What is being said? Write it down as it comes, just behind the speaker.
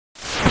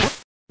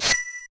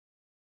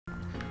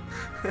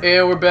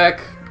And we're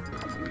back.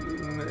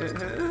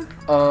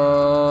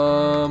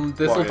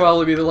 This will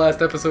probably be the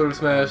last episode of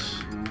Smash.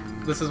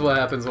 This is what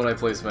happens when I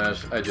play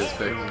Smash. I just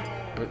pick.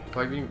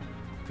 Why being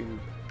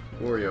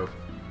Wario?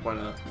 Why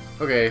not?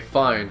 Okay,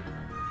 fine.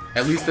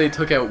 At least they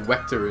took out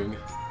vectoring.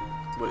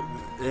 Wait,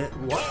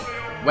 what?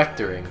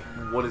 Vectoring.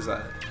 What is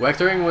that?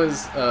 Vectoring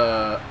was,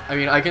 I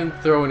mean, I can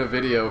throw in a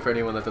video for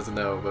anyone that doesn't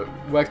know, but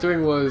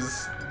vectoring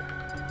was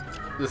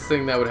this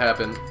thing that would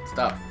happen.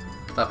 Stop.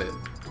 Stop it.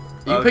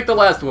 You picked the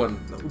last one.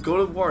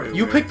 Go to Wario.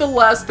 You picked the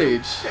last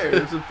stage. Yeah,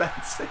 it was a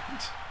bad stage.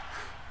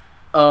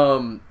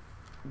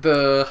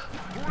 The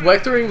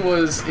vectoring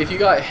was if you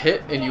got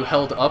hit and you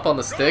held up on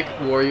the stick,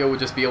 Wario would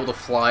just be able to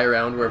fly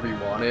around wherever you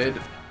wanted.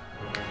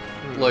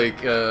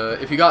 Like,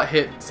 if you got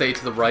hit, say,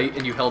 to the right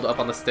and you held up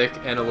on the stick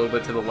and a little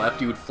bit to the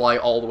left, you would fly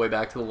all the way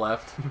back to the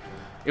left.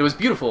 It was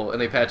beautiful,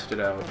 and they patched it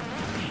out.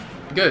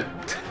 Good.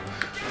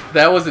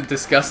 That wasn't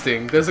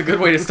disgusting. That's a good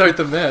way to start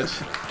the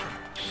match.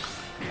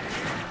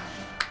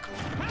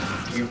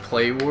 Do you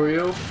play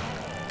Wario?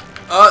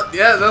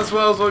 Yeah, that's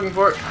what I was looking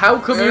for. How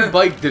come your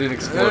bike didn't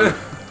explode?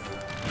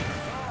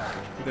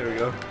 There we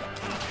go.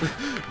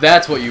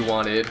 That's what you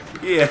wanted.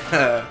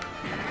 Yeah.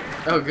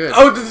 Oh, good.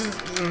 Oh, this is...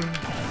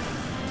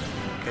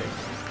 Okay.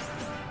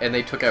 And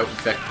they took out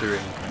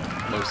vectoring,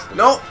 mostly.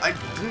 No, I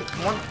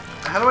didn't want...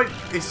 How do I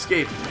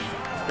escape?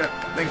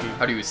 Thank you.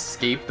 How do you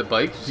escape the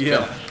bike? Just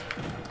Yeah.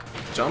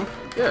 Jump?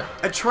 Yeah.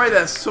 I tried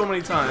that so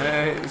many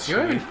times.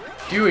 You're not even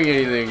doing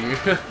anything.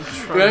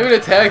 You're not even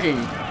attacking.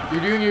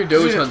 You're doing your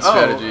Doge Hunt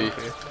strategy.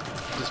 Okay.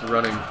 Just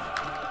running.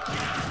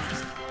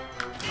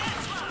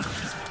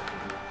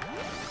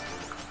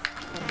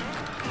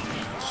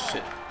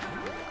 Shit.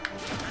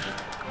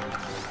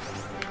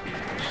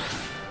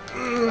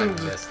 I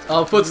missed.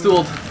 Oh,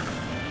 footstooled.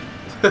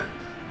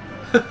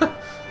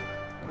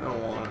 I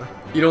don't wanna.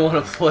 You don't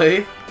want to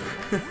play?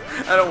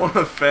 I don't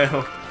wanna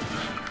fail.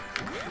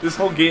 This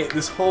whole game,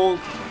 this whole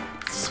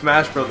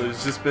Smash Brothers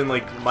has just been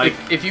like my.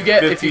 If you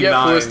get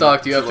 4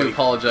 stocked, you have to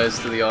apologize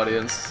to the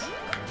audience.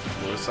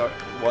 4 stock?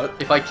 What?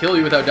 If I kill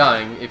you without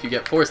dying, if you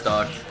get 4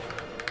 stocked,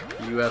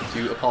 you have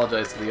to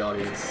apologize to the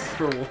audience.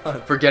 For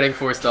what? For getting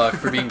 4 stocked,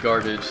 for being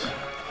garbage.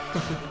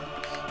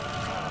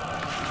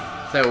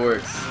 That's how it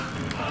works.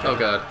 Oh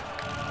god.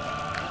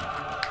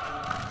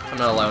 I'm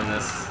not allowing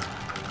this.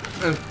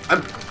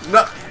 I'm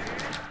not.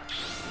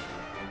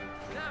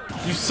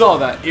 You saw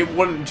that. It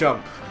wouldn't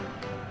jump.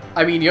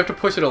 I mean, you have to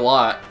push it a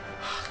lot.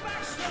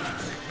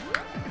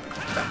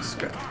 Back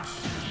scratch.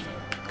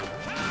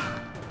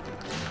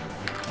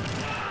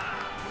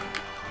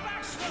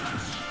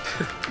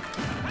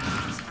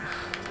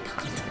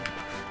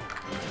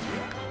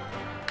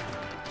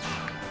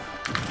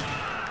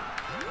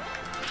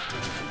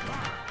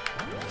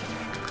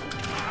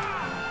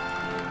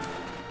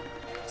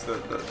 So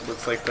that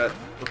looks like that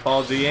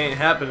apology ain't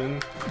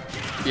happening.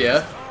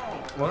 Yeah.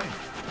 What?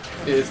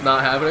 It's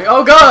not happening.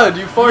 Oh god,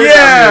 you farted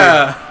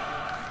Yeah! on me.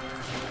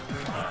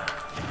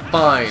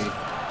 Fine.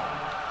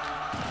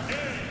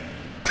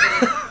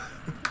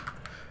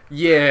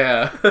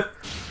 Yeah.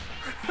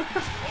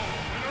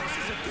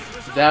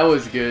 That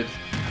was good.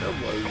 That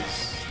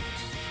was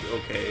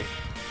okay.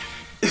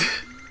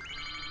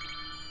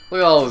 Look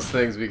at all those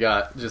things we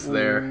got just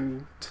there.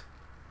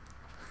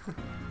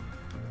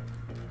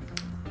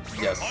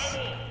 Yes.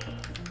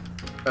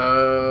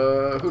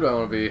 Who do I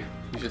want to be?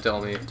 You should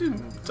tell me. Do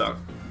Doc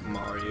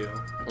Mario.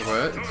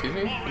 What? Excuse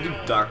me? Do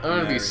Doc I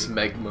want to be Mario.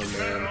 Smegma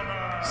Man.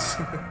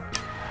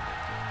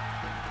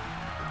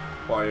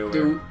 Wario.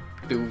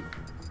 Do.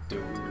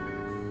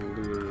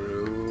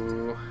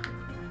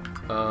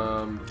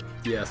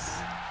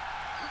 Yes.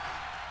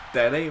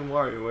 That ain't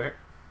WarioWare.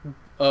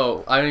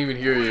 Oh, I didn't even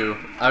hear you.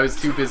 I was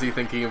too busy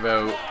thinking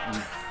about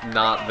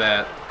not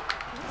that.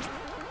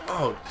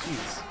 Oh,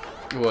 jeez.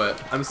 What?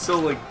 I'm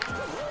still like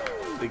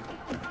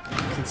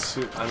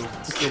I'm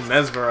still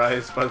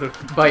mesmerized by the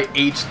By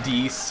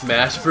HD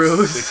Smash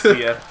Bros.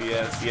 60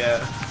 FPS.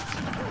 Yeah.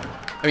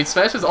 I mean,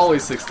 Smash is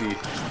always 60.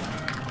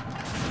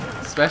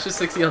 Smash is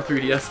 60 on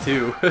 3DS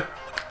too.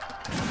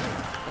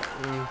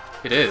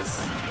 It is.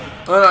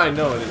 Oh, no, I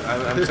know it is.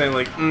 I'm saying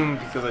like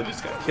because I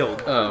just got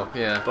killed. Oh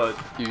yeah. But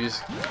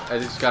I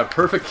just got a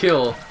perfect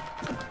kill.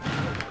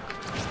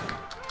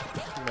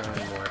 Not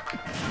anymore.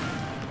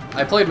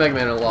 I played Mega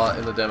Man a lot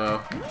in the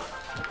demo.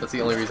 That's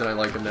the only reason I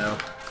like him now.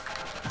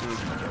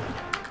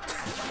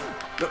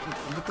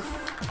 what the?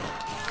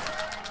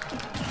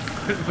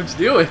 What you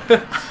doing?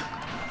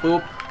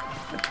 Boop.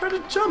 I tried to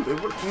jump. It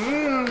would.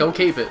 Don't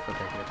cape it.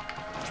 Okay, good.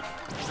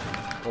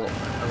 Well,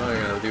 I'm not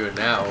gonna do it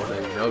now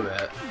that you know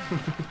that.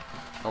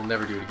 I'll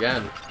never do it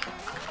again.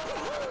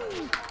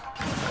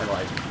 I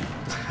lied.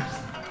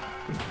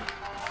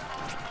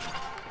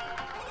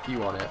 You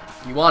want it.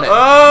 You want it.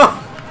 Oh!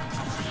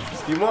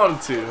 You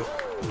wanted to.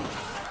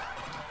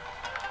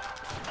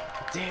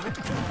 Damn it.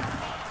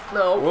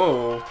 No.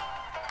 Whoa.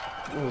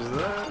 What was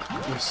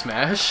that? Your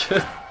smash?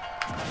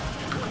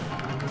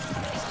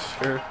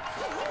 Sure.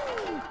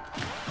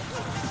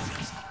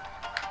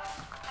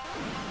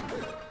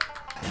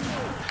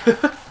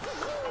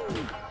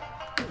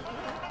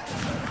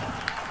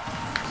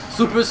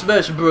 Super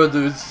Smash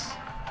Brothers.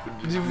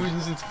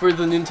 It's for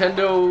the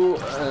Nintendo.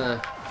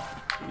 That's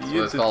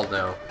what it's called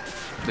now.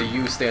 The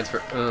U stands for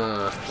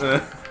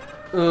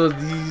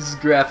these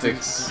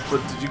graphics.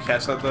 But did you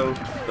catch that though?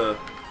 The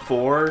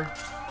 4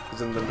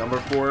 is in the number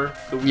 4.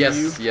 The Wii Yes,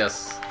 U?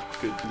 yes,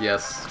 Good.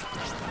 yes,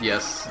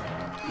 yes,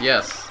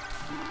 yes.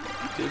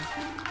 Good.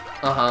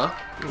 Uh huh.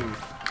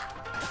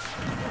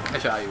 Mm. I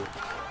shot you.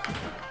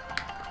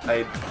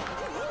 I.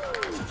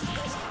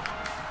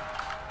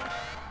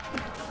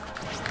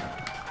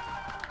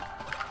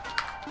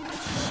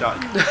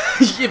 Shot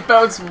you. It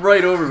bounced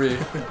right over me.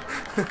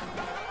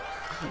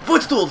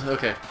 Footstool.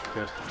 Okay,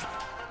 good.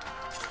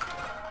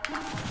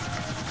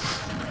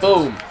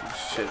 Boom.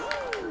 Shit.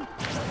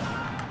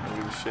 I don't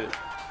give a shit.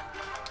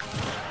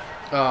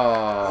 I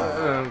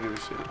Oh, don't give a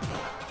shit.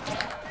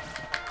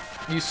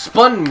 you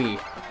spun me.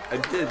 I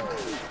did.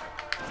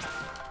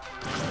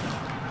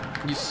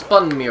 You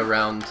spun me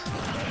around.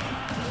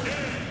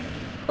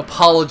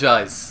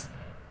 Apologize.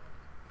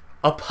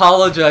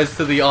 Apologize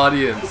to the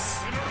audience.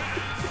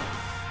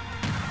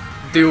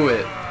 Do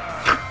it.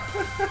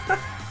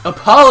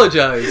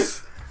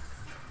 Apologize.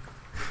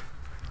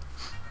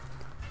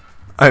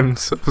 I'm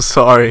so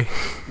sorry.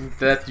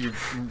 That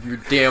you're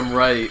damn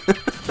right.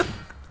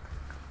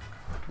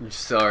 You're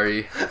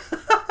sorry.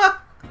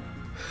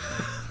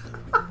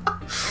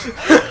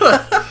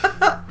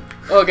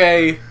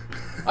 Okay,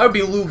 I would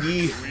be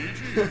Luigi.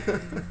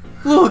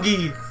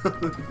 Luigi.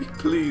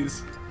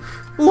 Please.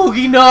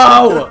 Luigi,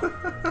 no!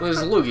 What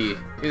is Luigi?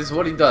 Is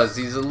what he does.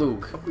 He's a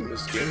Luke.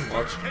 This game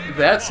much.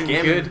 That's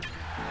Scam. good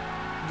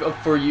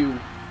for you.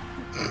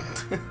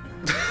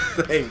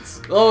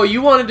 Thanks. Oh,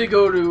 you wanted to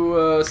go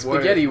to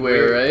Spaghetti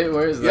Where? right?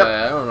 Where is Yep.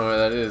 that? I don't know where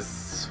that is.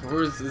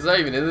 Is that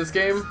even in this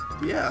game?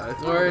 Yeah. I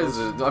thought Where is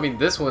it? I mean,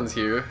 this one's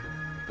here.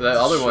 But that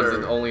other one's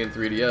Sure. only in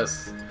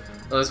 3DS.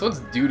 Oh, this one's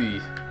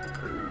Duty.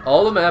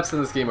 All the maps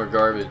in this game are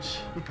garbage.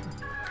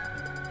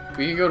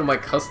 We can go to my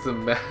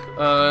custom map.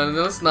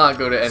 Let's not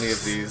go to any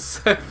of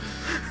these.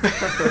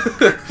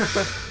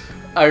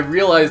 I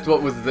realized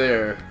what was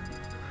there.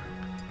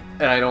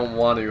 And I don't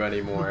want to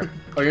anymore.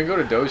 Oh, you can go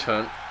to Doge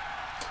Hunt.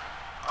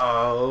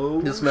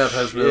 Oh. This map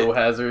has shit. no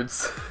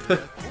hazards.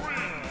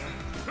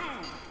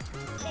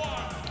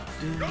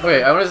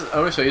 Okay, I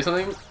wanna show you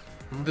something.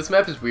 This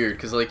map is weird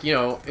because, like, you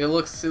know, it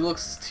looks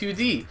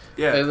 2D.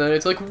 Yeah. And then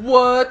it's like,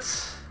 what?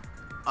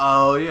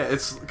 Oh yeah,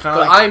 it's kind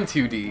But of like I'm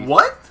 2D.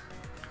 what?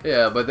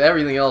 Yeah, but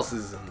everything else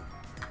isn't.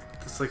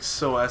 It's like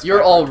so ass. You're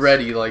backwards.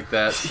 already like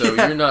that, so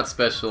Yeah. you're not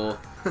special.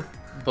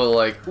 But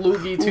like,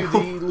 Luigi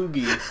 2D,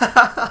 Luigi.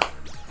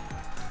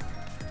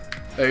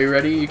 Are you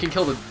ready? You can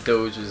kill the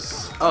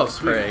Doges. Oh,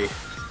 sweet. Prey.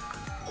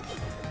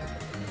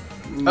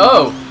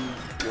 Oh!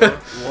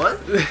 What?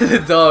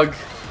 The dog.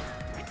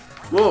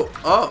 Whoa!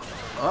 Oh!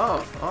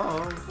 Oh!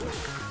 Oh!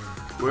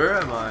 Where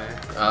am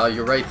I?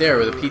 You're right there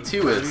where the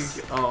P2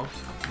 is. Oh.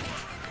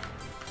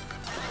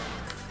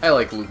 I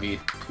like Luigi.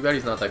 Too bad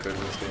he's not that good in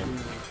this game.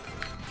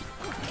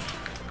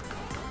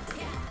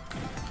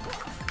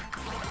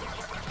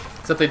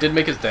 Except they did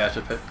make his dash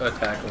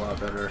attack a lot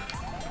better.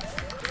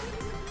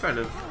 Kind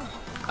of.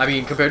 I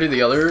mean, compared to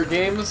the other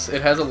games,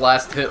 it has a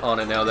last hit on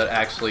it now that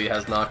actually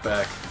has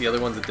knockback. The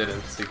other ones it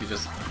didn't, so you could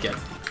just get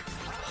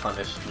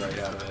punished right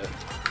out of it.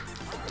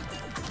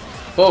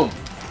 Boom!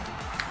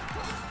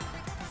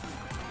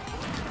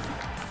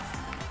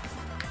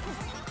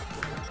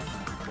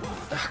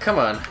 Come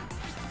on.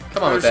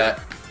 Come on with that.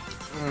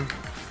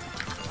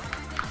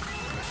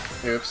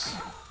 Oops.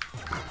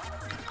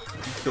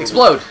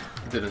 Explode!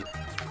 Didn't.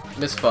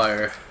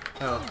 Misfire.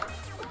 Oh.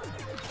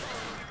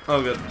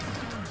 Oh, good.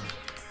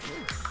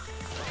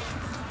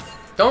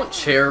 Don't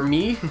chair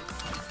me.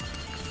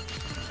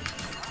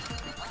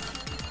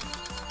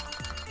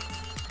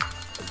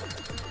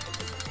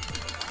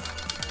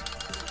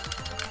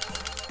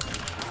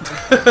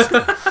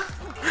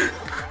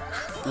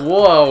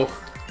 Whoa.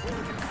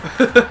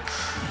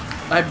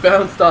 I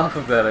bounced off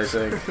of that, I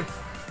think.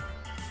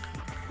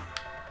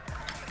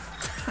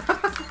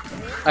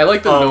 I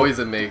like the noise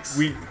it makes.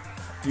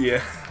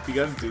 Yeah, we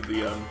gotta do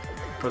the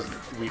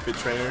Wii Fit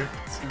Trainer.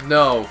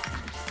 No.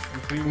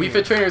 What do you Wii mean?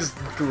 Fit Trainer is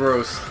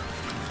gross.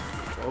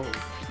 Oh.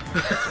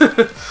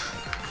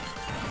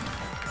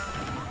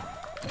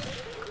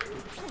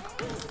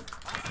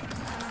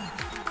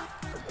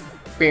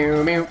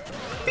 Meow, meow.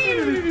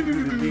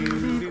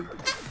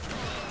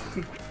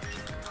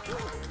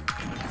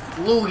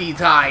 Loogie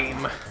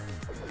time.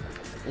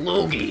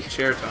 Loogie.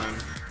 Chair time.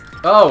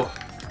 Oh.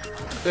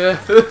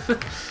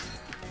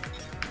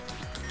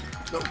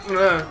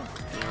 No.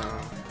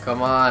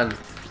 Come on.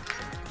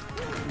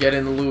 Get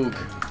in the Luke.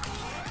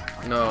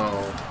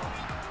 No.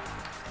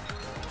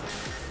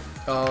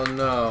 Oh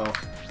no.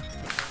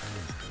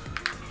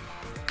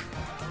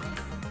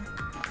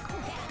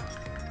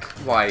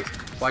 Why?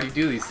 Why do you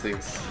do these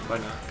things Why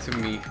not? to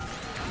me?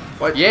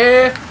 What?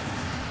 Yeah!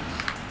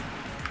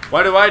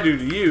 Why do I do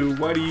to you?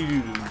 Why do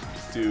you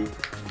do?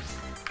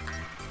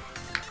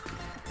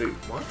 Wait,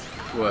 what?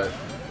 What?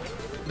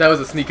 That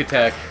was a sneak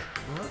attack.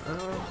 What?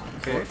 Oh,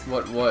 okay.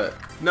 What?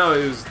 No,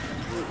 it was.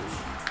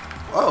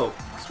 Oh,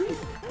 sweet.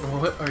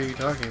 What are you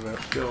talking about?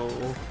 Yo.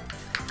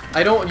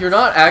 You're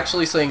not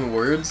actually saying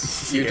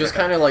words. You're just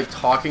Yeah. kind of like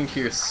talking to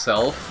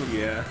yourself.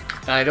 Yeah.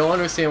 And I don't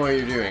understand what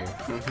you're doing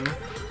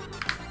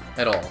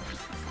at all.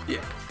 Yeah.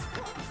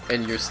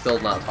 And you're still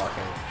not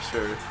talking.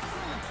 Sure.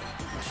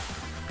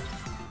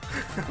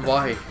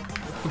 Why?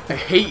 I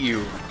hate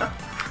you.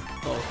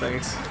 Oh,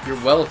 thanks.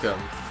 You're welcome.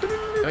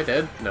 Am I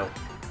dead? No.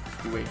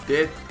 You ain't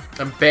dead.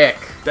 I'm back.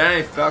 That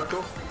ain't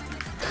Falco.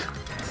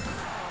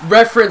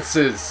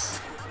 References!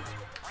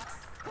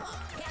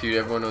 Dude,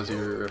 everyone knows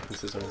your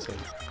references on this one.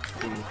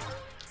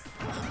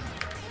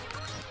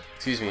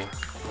 Excuse me.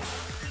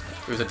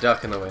 There's a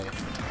duck in the way.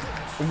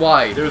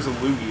 Why? There's a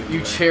loogie in the You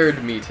way.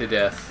 chaired me to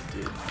death.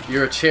 Dude.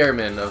 You're a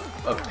chairman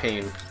of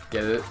pain.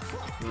 Get it?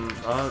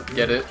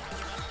 Get it?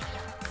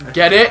 Mm.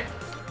 Get it?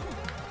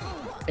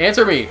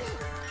 Answer me!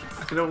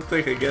 I don't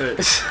think I get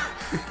it.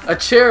 A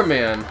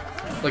chairman.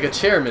 Like a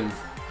chairman.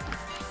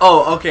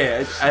 Oh,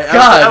 okay. I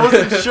God.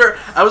 wasn't sure.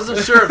 I wasn't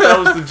sure if that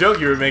was the joke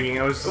you were making.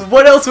 I was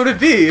What else would it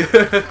be?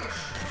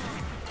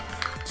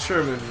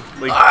 Sherman,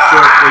 like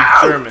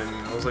German.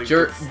 I was like,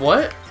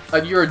 What?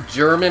 You're a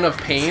German of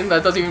pain?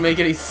 That doesn't even make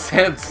any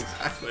sense.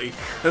 exactly.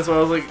 That's why I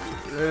was like,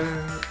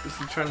 is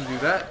he trying to do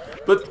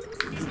that? But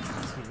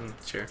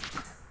sure.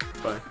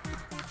 Bye.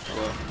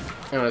 Hello.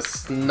 I'm gonna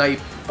snipe.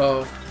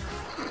 Oh.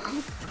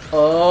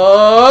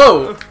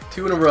 Oh!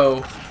 2 in a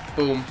row.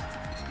 Boom.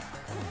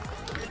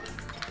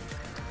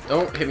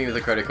 Don't hit me with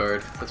a credit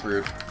card. That's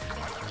rude.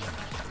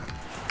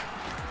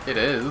 It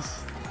is.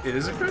 It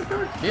is a credit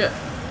card? Yeah.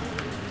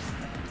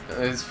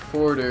 His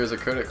forwarder is a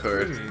credit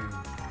card.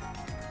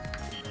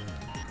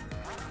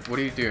 What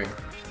are you doing?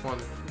 Come on.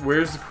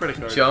 Where's the credit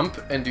card? Jump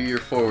and do your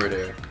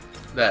forwarder.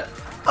 That.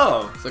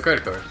 Oh, It's a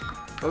credit card.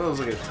 I thought it was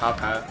like a top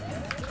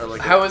hat. Or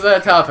like How is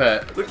that a top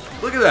hat?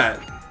 Look at that.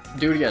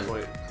 Do it again.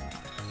 Wait.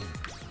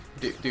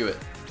 Do it.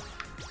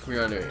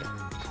 We're not doing it.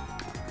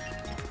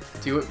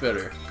 Do it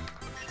better.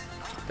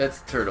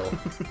 That's turtle.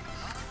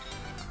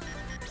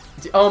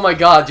 Oh my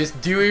god, just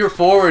do your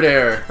forward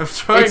air. I'm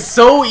trying. It's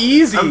so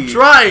easy. I'm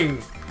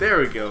trying. There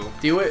we go.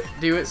 Do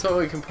it so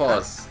we can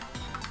pause.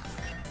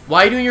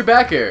 Why are you doing your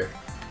back air?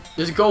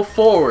 Just go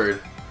forward.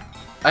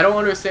 I don't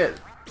understand.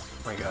 Oh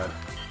my god.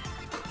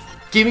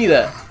 Give me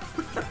that.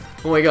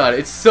 Oh my god,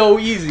 it's so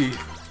easy.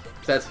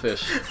 That's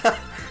fish.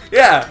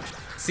 Yeah.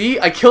 See,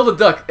 I killed a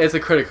duck as a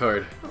credit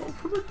card. Oh,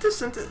 from a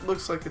distance, it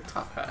looks like a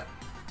top hat.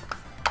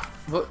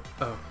 What?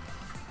 Oh.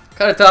 What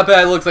kind of top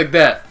hat looks like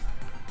that?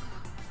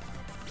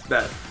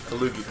 That a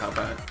loogie top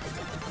hat.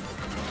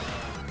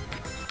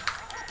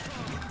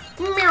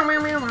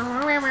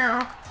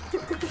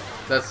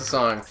 That's the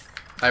song.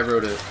 I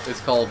wrote it.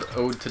 It's called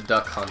Ode to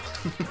Duck Hunt.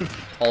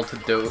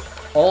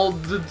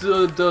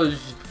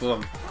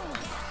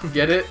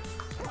 Get it?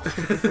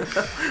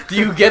 Do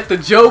you get the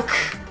joke?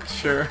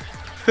 Sure.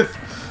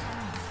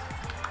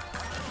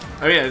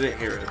 I mean, I didn't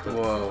hear it. But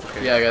Whoa.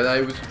 okay. Yeah, guys,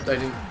 I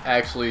didn't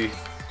actually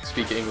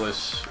speak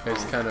English. I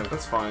just kind of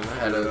That's fine. I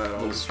had do a that all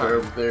little the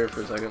stroke time. there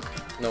for a second.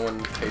 No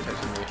one paid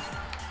attention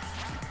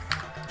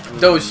to me.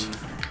 Doge.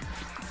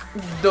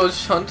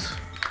 Doge Hunt.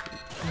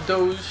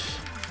 Doge.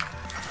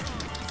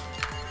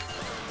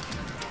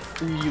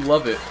 You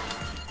love it.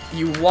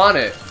 You want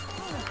it.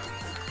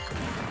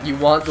 You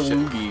want the Shit.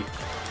 loogie.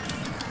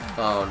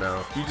 Oh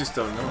no. You just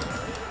don't know.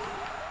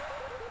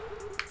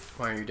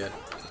 Why are you dead?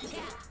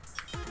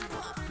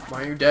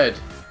 Why are you dead?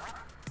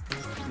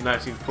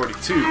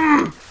 1942.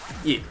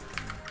 Yeah.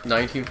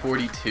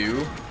 1942?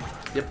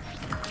 Yep.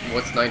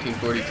 What's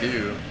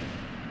 1942?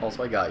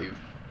 Also, I got you.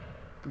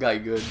 Got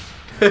you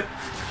good.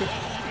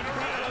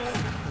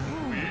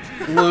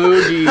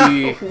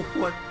 Loogie.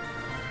 What?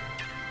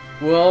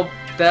 Well,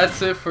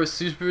 that's it for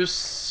Super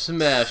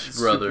Smash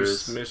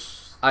Brothers. Super Smash.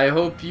 I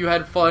hope you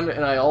had fun,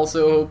 and I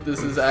also hope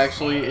this is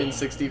actually in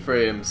 60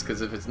 frames,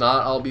 because if it's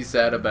not, I'll be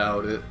sad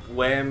about it.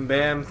 Wham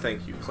bam,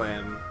 thank you,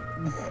 Clam.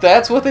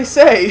 That's what they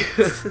say!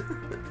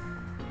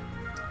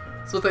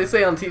 That's what they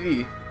say on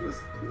TV.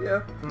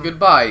 Yeah.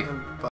 Goodbye.